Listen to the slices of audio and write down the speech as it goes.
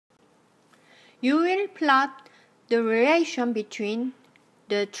You will plot the relation between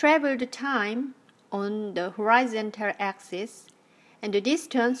the traveled time on the horizontal axis and the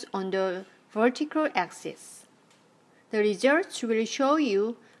distance on the vertical axis. The results will show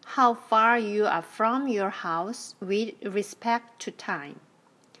you how far you are from your house with respect to time.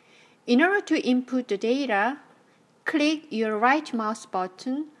 In order to input the data, click your right mouse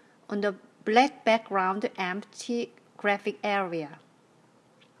button on the black background empty graphic area.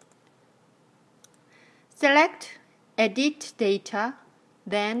 Select Edit Data,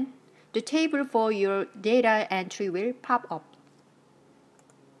 then the table for your data entry will pop up.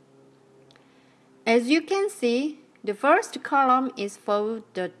 As you can see, the first column is for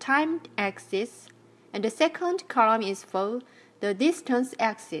the time axis and the second column is for the distance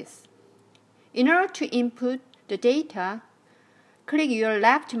axis. In order to input the data, click your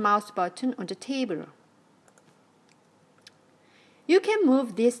left mouse button on the table. You can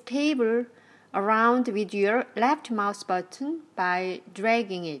move this table around with your left mouse button by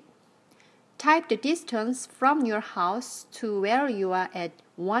dragging it. Type the distance from your house to where you are at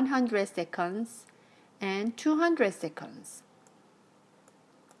 100 seconds and 200 seconds.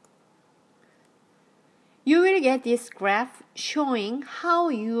 You will get this graph showing how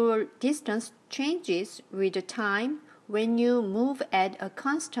your distance changes with the time when you move at a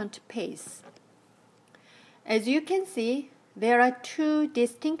constant pace. As you can see, there are two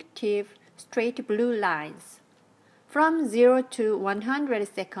distinctive straight blue lines. From 0 to 100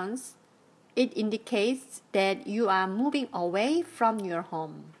 seconds, it indicates that you are moving away from your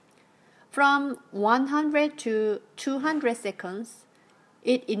home. From 100 to 200 seconds,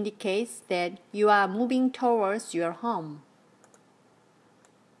 it indicates that you are moving towards your home.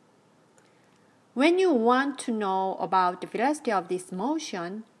 When you want to know about the velocity of this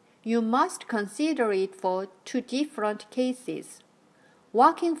motion, you must consider it for two different cases: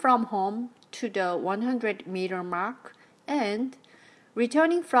 walking from home to the 100-meter mark and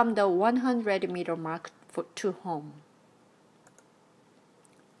returning from the 100-meter mark to home.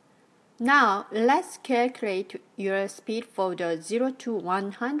 Now, let's calculate your speed for the 0 to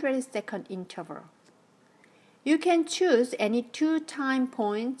 100 second interval. You can choose any two time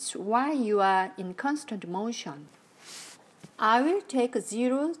points while you are in constant motion. I will take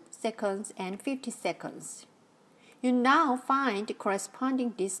 0 seconds and 50 seconds. You now find the corresponding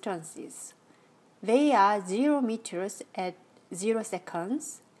distances. They are 0 meters at 0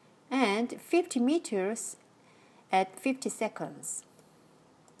 seconds and 50 meters at 50 seconds.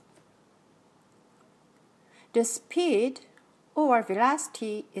 The speed or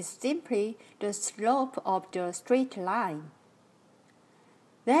velocity is simply the slope of the straight line.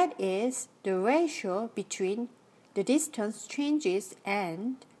 That is the ratio between the distance changes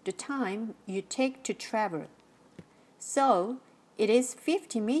and the time you take to travel. So, it is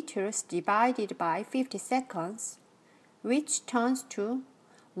 50 meters divided by 50 seconds, which turns to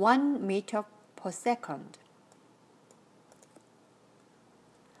 1 meter per second.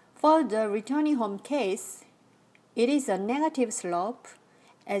 For the returning home case, it is a negative slope.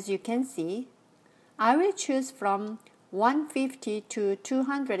 As you can see, I will choose from 150 to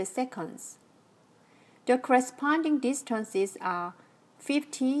 200 seconds. The corresponding distances are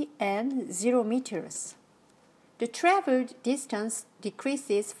 50 and 0 meters. The traveled distance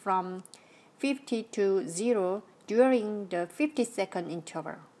decreases from 50 to 0 during the 50-second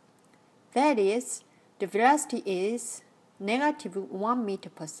interval. That is, the velocity is negative 1 meter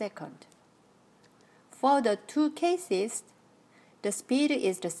per second. For the two cases, the speed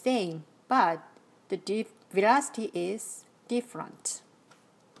is the same, but the velocity is different.